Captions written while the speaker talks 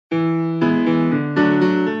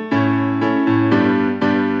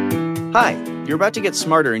Hi, you're about to get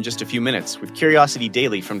smarter in just a few minutes with Curiosity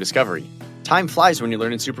Daily from Discovery. Time flies when you're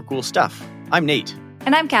learning super cool stuff. I'm Nate.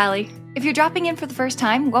 And I'm Callie. If you're dropping in for the first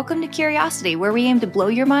time, welcome to Curiosity, where we aim to blow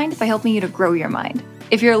your mind by helping you to grow your mind.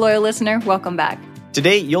 If you're a loyal listener, welcome back.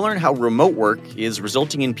 Today, you'll learn how remote work is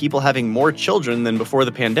resulting in people having more children than before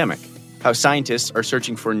the pandemic, how scientists are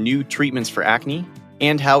searching for new treatments for acne,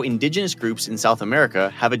 and how indigenous groups in South America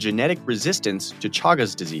have a genetic resistance to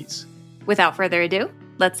Chagas disease. Without further ado,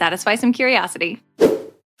 let's satisfy some curiosity.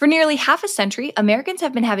 For nearly half a century, Americans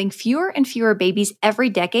have been having fewer and fewer babies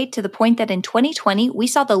every decade to the point that in 2020, we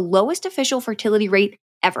saw the lowest official fertility rate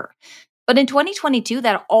ever. But in 2022,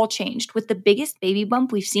 that all changed with the biggest baby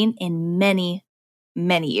bump we've seen in many,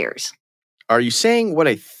 many years. Are you saying what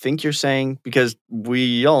I think you're saying? Because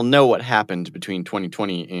we all know what happened between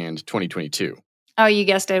 2020 and 2022. Oh, you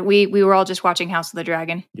guessed it. We were all just watching House of the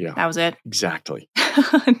Dragon. Yeah. That was it. Exactly.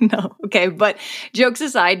 No. Okay. But jokes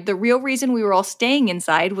aside, the real reason we were all staying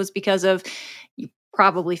inside was because of, you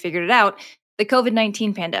probably figured it out, the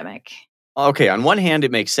COVID-19 pandemic. Okay, on one hand,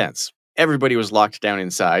 it makes sense. Everybody was locked down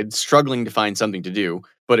inside, struggling to find something to do.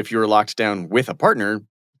 But if you were locked down with a partner,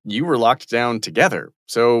 you were locked down together.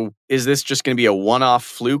 So is this just going to be a one-off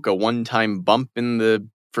fluke, a one-time bump in the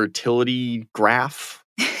fertility graph?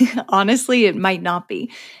 Honestly, it might not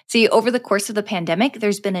be. See, over the course of the pandemic,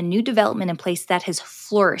 there's been a new development in place that has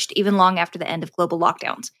flourished even long after the end of global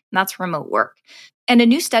lockdowns, and that's remote work. And a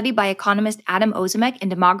new study by economist Adam Ozimek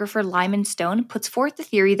and demographer Lyman Stone puts forth the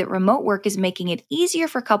theory that remote work is making it easier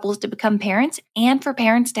for couples to become parents and for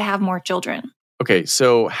parents to have more children. Okay,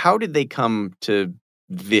 so how did they come to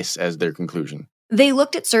this as their conclusion? They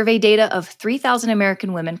looked at survey data of 3,000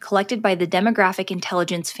 American women collected by the Demographic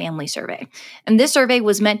Intelligence Family Survey. And this survey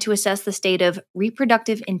was meant to assess the state of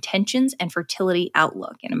reproductive intentions and fertility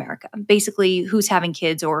outlook in America. Basically, who's having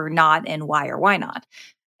kids or not and why or why not.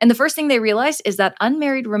 And the first thing they realized is that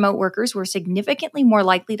unmarried remote workers were significantly more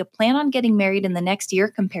likely to plan on getting married in the next year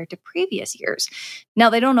compared to previous years. Now,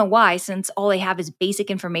 they don't know why, since all they have is basic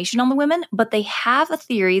information on the women, but they have a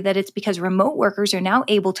theory that it's because remote workers are now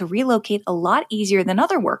able to relocate a lot easier than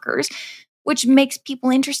other workers, which makes people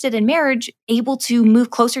interested in marriage able to move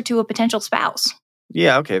closer to a potential spouse.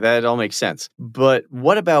 Yeah, okay, that all makes sense. But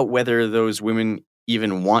what about whether those women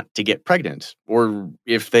even want to get pregnant, or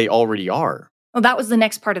if they already are? Well, that was the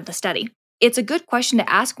next part of the study. It's a good question to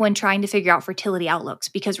ask when trying to figure out fertility outlooks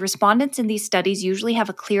because respondents in these studies usually have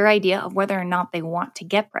a clear idea of whether or not they want to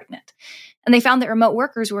get pregnant. And they found that remote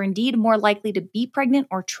workers were indeed more likely to be pregnant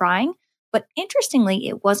or trying, but interestingly,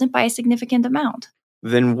 it wasn't by a significant amount.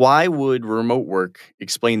 Then why would remote work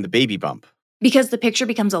explain the baby bump? Because the picture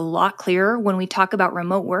becomes a lot clearer when we talk about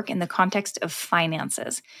remote work in the context of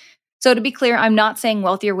finances. So to be clear, I'm not saying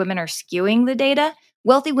wealthier women are skewing the data.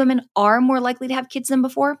 Wealthy women are more likely to have kids than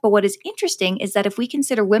before, but what is interesting is that if we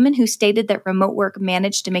consider women who stated that remote work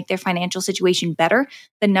managed to make their financial situation better,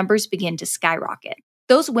 the numbers begin to skyrocket.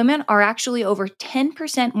 Those women are actually over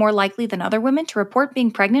 10% more likely than other women to report being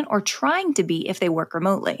pregnant or trying to be if they work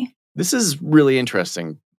remotely. This is really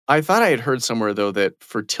interesting. I thought I had heard somewhere, though, that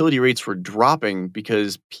fertility rates were dropping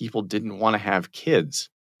because people didn't want to have kids.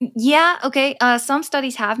 Yeah, okay, some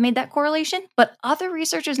studies have made that correlation, but other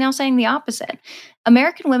research is now saying the opposite.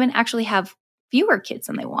 American women actually have fewer kids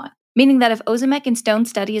than they want, meaning that if Ozimek and Stone's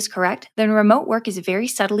study is correct, then remote work is very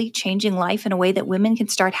subtly changing life in a way that women can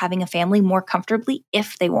start having a family more comfortably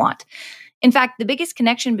if they want. In fact, the biggest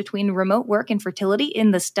connection between remote work and fertility in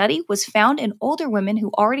the study was found in older women who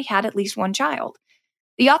already had at least one child.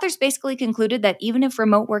 The authors basically concluded that even if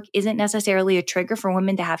remote work isn't necessarily a trigger for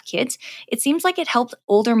women to have kids, it seems like it helped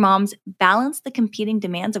older moms balance the competing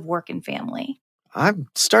demands of work and family. I'm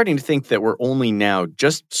starting to think that we're only now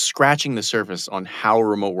just scratching the surface on how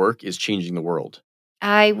remote work is changing the world.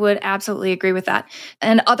 I would absolutely agree with that.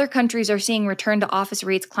 And other countries are seeing return to office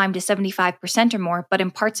rates climb to 75% or more, but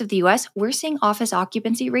in parts of the US, we're seeing office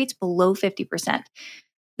occupancy rates below 50%.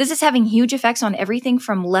 This is having huge effects on everything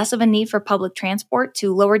from less of a need for public transport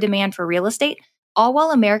to lower demand for real estate, all while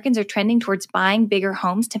Americans are trending towards buying bigger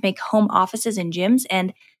homes to make home offices and gyms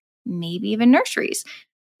and maybe even nurseries.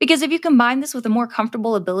 Because if you combine this with a more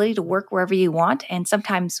comfortable ability to work wherever you want and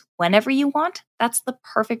sometimes whenever you want, that's the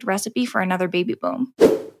perfect recipe for another baby boom.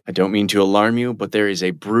 I don't mean to alarm you, but there is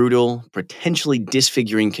a brutal, potentially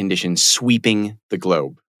disfiguring condition sweeping the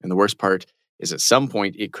globe. And the worst part is at some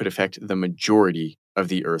point it could affect the majority of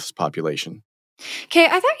the Earth's population. Okay,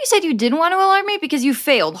 I thought you said you didn't want to alarm me because you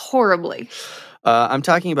failed horribly. I'm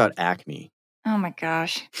talking about acne. Oh my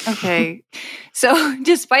gosh. Okay. So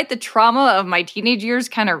despite the trauma of my teenage years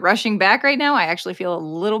kind of rushing back right now, I actually feel a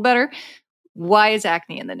little better. Why is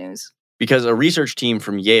acne in the news? Because a research team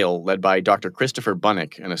from Yale, led by Dr. Christopher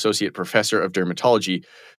Bunnick, an associate professor of dermatology,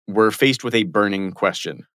 were faced with a burning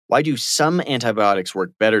question. Why do some antibiotics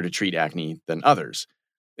work better to treat acne than others?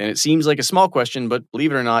 And it seems like a small question, but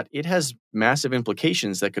believe it or not, it has massive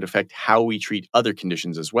implications that could affect how we treat other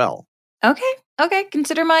conditions as well. Okay.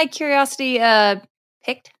 Consider my curiosity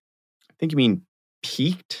picked. I think you mean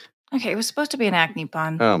peaked? Okay, it was supposed to be an acne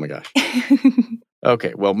pun. Oh my gosh.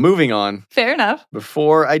 Okay, well, moving on. Fair enough.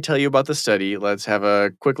 Before I tell you about the study, let's have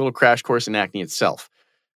a quick little crash course in acne itself.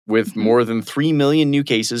 With more than 3 million new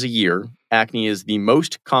cases a year, acne is the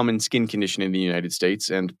most common skin condition in the United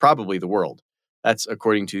States and probably the world. That's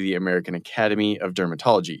according to the American Academy of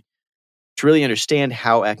Dermatology. To really understand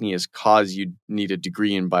how acne is caused, you'd need a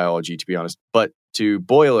degree in biology, to be honest. But to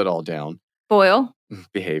boil it all down... Boil?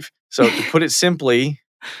 Behave. So to put it simply,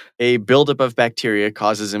 a buildup of bacteria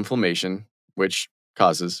causes inflammation, which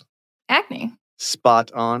causes... acne.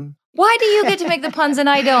 Spot on. Why do you get to make the puns and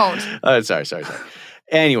I don't? Sorry.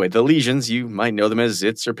 Anyway, the lesions, you might know them as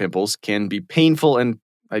zits or pimples, can be painful, and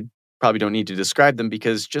I probably don't need to describe them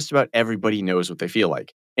because just about everybody knows what they feel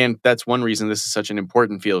like. And that's one reason this is such an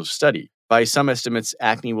important field of study. By some estimates,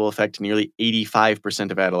 acne will affect nearly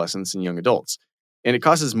 85% of adolescents and young adults. And it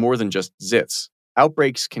causes more than just zits.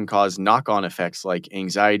 Outbreaks can cause knock-on effects like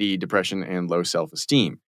anxiety, depression, and low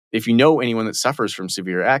self-esteem. If you know anyone that suffers from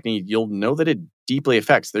severe acne, you'll know that it deeply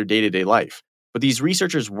affects their day-to-day life. But these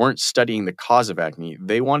researchers weren't studying the cause of acne.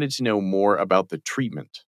 They wanted to know more about the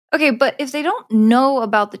treatment. Okay, but if they don't know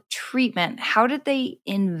about the treatment, how did they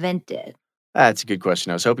invent it? That's a good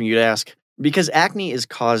question. I was hoping you'd ask. Because acne is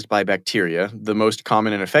caused by bacteria, the most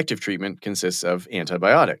common and effective treatment consists of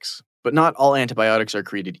antibiotics. But not all antibiotics are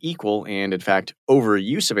created equal, and in fact,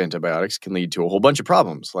 overuse of antibiotics can lead to a whole bunch of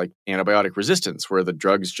problems, like antibiotic resistance, where the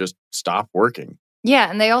drugs just stop working. Yeah,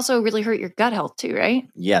 and they also really hurt your gut health too, right?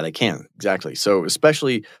 Yeah, they can. Exactly. So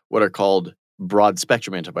especially what are called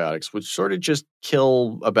broad-spectrum antibiotics, which sort of just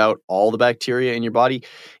kill about all the bacteria in your body,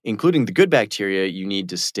 including the good bacteria you need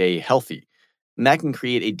to stay healthy. And that can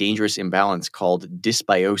create a dangerous imbalance called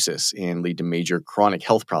dysbiosis and lead to major chronic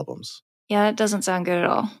health problems. Yeah, that doesn't sound good at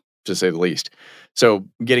all. To say the least. So,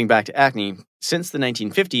 getting back to acne, since the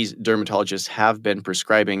 1950s, dermatologists have been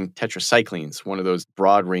prescribing tetracyclines, one of those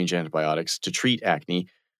broad-range antibiotics, to treat acne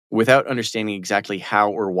without understanding exactly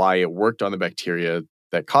how or why it worked on the bacteria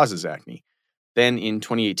that causes acne. Then, in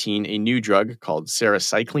 2018, a new drug called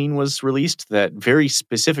sarecycline was released that very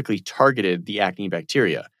specifically targeted the acne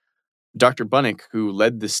bacteria. Dr. Bunnick, who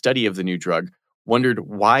led the study of the new drug, wondered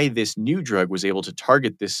why this new drug was able to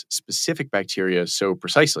target this specific bacteria so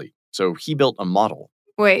precisely. So he built a model.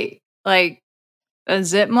 Wait, like a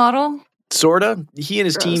zit model? Sorta. He and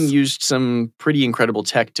his Gross. team used some pretty incredible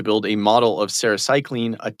tech to build a model of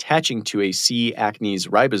sarecycline attaching to a C. acnes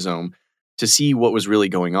ribosome to see what was really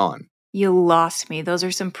going on. You lost me. Those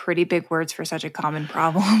are some pretty big words for such a common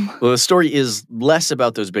problem. Well, the story is less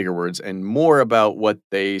about those bigger words and more about what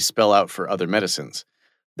they spell out for other medicines.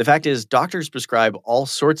 The fact is, doctors prescribe all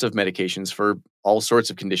sorts of medications for all sorts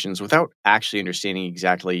of conditions without actually understanding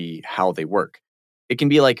exactly how they work. It can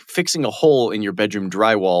be like fixing a hole in your bedroom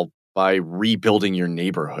drywall by rebuilding your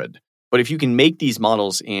neighborhood. But if you can make these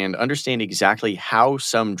models and understand exactly how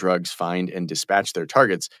some drugs find and dispatch their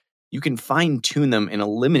targets, you can fine-tune them and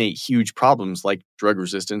eliminate huge problems like drug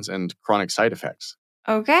resistance and chronic side effects.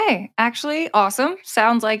 Okay, actually, awesome.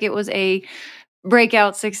 Sounds like it was a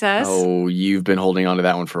breakout success. Oh, you've been holding on to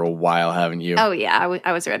that one for a while, haven't you? Oh, yeah,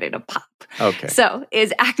 I was ready to pop. Okay. So,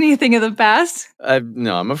 is acne a thing of the past?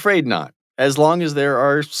 No, I'm afraid not. As long as there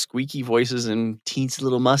are squeaky voices and teensy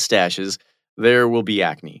little mustaches, there will be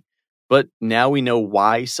acne. But now we know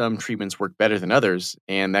why some treatments work better than others,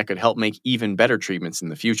 and that could help make even better treatments in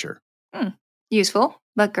the future. Useful,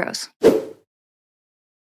 but gross.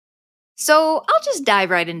 So I'll just dive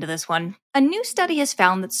right into this one. A new study has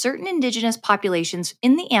found that certain indigenous populations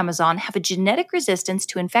in the Amazon have a genetic resistance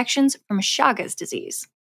to infections from Chagas disease.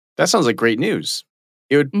 That sounds like great news.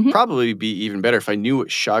 It would probably be even better if I knew what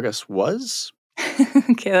Chagas was.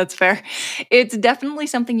 Okay, that's fair. It's definitely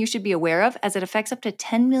something you should be aware of, as it affects up to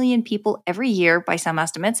 10 million people every year by some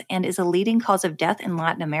estimates and is a leading cause of death in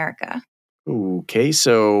Latin America. Okay,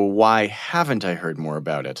 so why haven't I heard more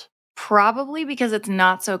about it? Probably because it's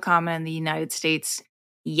not so common in the United States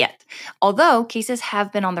yet, although cases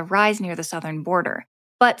have been on the rise near the southern border.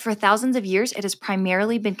 But for thousands of years, it has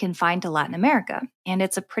primarily been confined to Latin America, and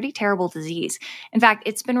it's a pretty terrible disease. In fact,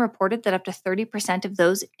 it's been reported that up to 30% of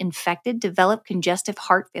those infected develop congestive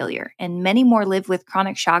heart failure, and many more live with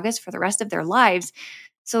chronic Chagas for the rest of their lives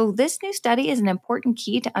So this new study is an important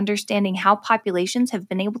key to understanding how populations have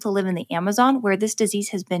been able to live in the Amazon, where this disease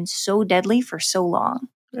has been so deadly for so long.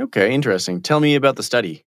 Okay, interesting. Tell me about the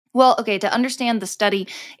study. Well, okay, to understand the study,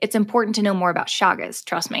 it's important to know more about Chagas,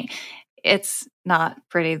 trust me. It's not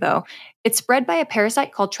pretty, though. It's spread by a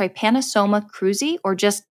parasite called Trypanosoma cruzi, or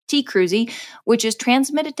just T. cruzi, which is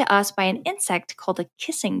transmitted to us by an insect called a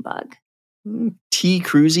kissing bug. T.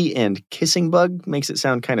 cruzi and kissing bug makes it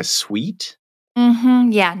sound kind of sweet.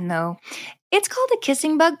 Yeah, no. It's called a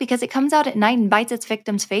kissing bug because it comes out at night and bites its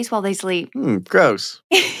victim's face while they sleep. Gross.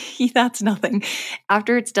 That's nothing.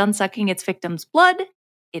 After it's done sucking its victim's blood,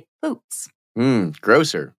 it poops.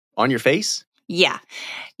 Grosser. On your face? Yeah,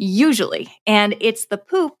 usually. And it's the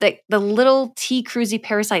poop that the little T. cruzi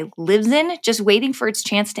parasite lives in, just waiting for its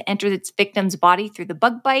chance to enter its victim's body through the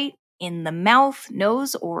bug bite, in the mouth,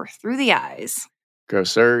 nose, or through the eyes.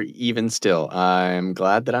 Grosser, even still. I'm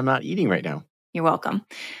glad that I'm not eating right now. You're welcome.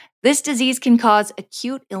 This disease can cause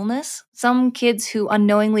acute illness. Some kids who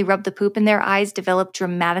unknowingly rub the poop in their eyes develop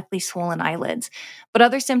dramatically swollen eyelids. But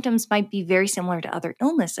other symptoms might be very similar to other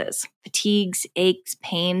illnesses: fatigues, aches,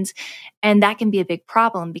 pains. And that can be a big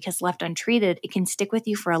problem because left untreated, it can stick with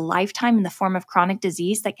you for a lifetime in the form of chronic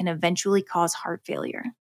disease that can eventually cause heart failure.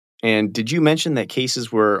 And did you mention that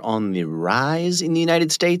cases were on the rise in the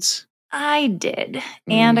United States? I did,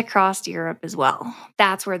 and across Europe as well.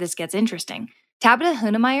 That's where this gets interesting. Tabitha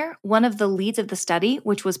Hunemeyer, one of the leads of the study,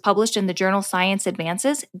 which was published in the journal Science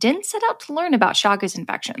Advances, didn't set out to learn about Chagas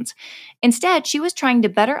infections. Instead, she was trying to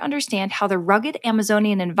better understand how the rugged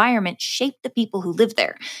Amazonian environment shaped the people who live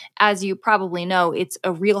there. As you probably know, it's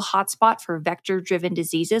a real hotspot for vector-driven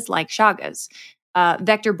diseases like Chagas.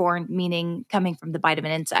 Vector-borne meaning coming from the bite of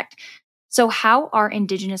an insect. So how are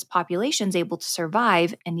indigenous populations able to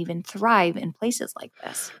survive and even thrive in places like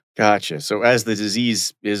this? Gotcha. So as the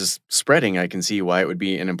disease is spreading, I can see why it would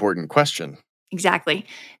be an important question. Exactly.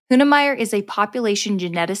 Hunemeyer is a population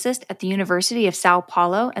geneticist at the University of Sao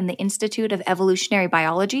Paulo and the Institute of Evolutionary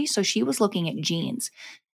Biology, so she was looking at genes.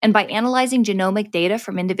 And by analyzing genomic data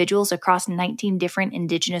from individuals across 19 different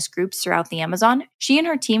indigenous groups throughout the Amazon, she and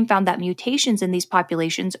her team found that mutations in these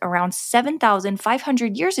populations around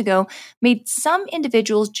 7,500 years ago made some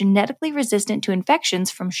individuals genetically resistant to infections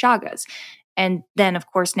from Chagas. And then, of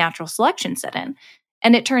course, natural selection set in.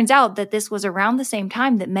 And it turns out that this was around the same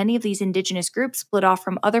time that many of these indigenous groups split off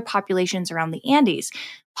from other populations around the Andes,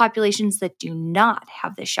 populations that do not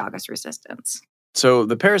have this Chagas resistance. So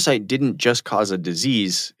the parasite didn't just cause a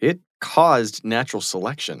disease, it caused natural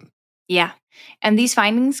selection. Yeah, and these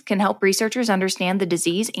findings can help researchers understand the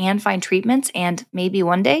disease and find treatments and maybe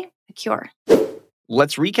one day, a cure.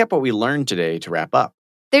 Let's recap what we learned today to wrap up.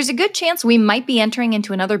 There's a good chance we might be entering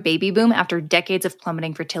into another baby boom after decades of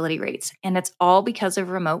plummeting fertility rates, and it's all because of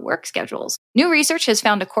remote work schedules. New research has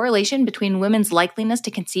found a correlation between women's likeliness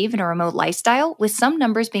to conceive in a remote lifestyle, with some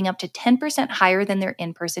numbers being up to 10% higher than their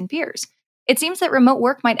in-person peers. It seems that remote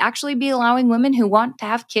work might actually be allowing women who want to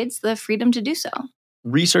have kids the freedom to do so.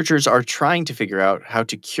 Researchers are trying to figure out how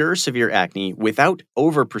to cure severe acne without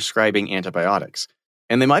overprescribing antibiotics.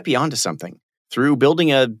 And they might be onto something. Through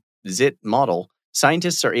building a ZIT model,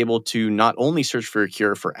 scientists are able to not only search for a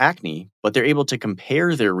cure for acne, but they're able to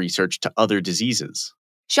compare their research to other diseases.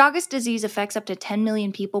 Chagas disease affects up to 10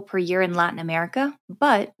 million people per year in Latin America,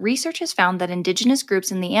 but research has found that indigenous groups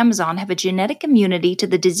in the Amazon have a genetic immunity to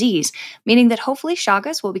the disease, meaning that hopefully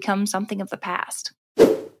Chagas will become something of the past.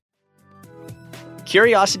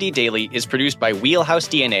 Curiosity Daily is produced by Wheelhouse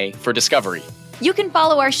DNA for Discovery. You can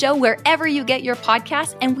follow our show wherever you get your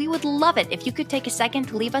podcasts, and we would love it if you could take a second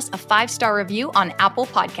to leave us a 5-star review on Apple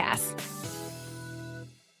Podcasts.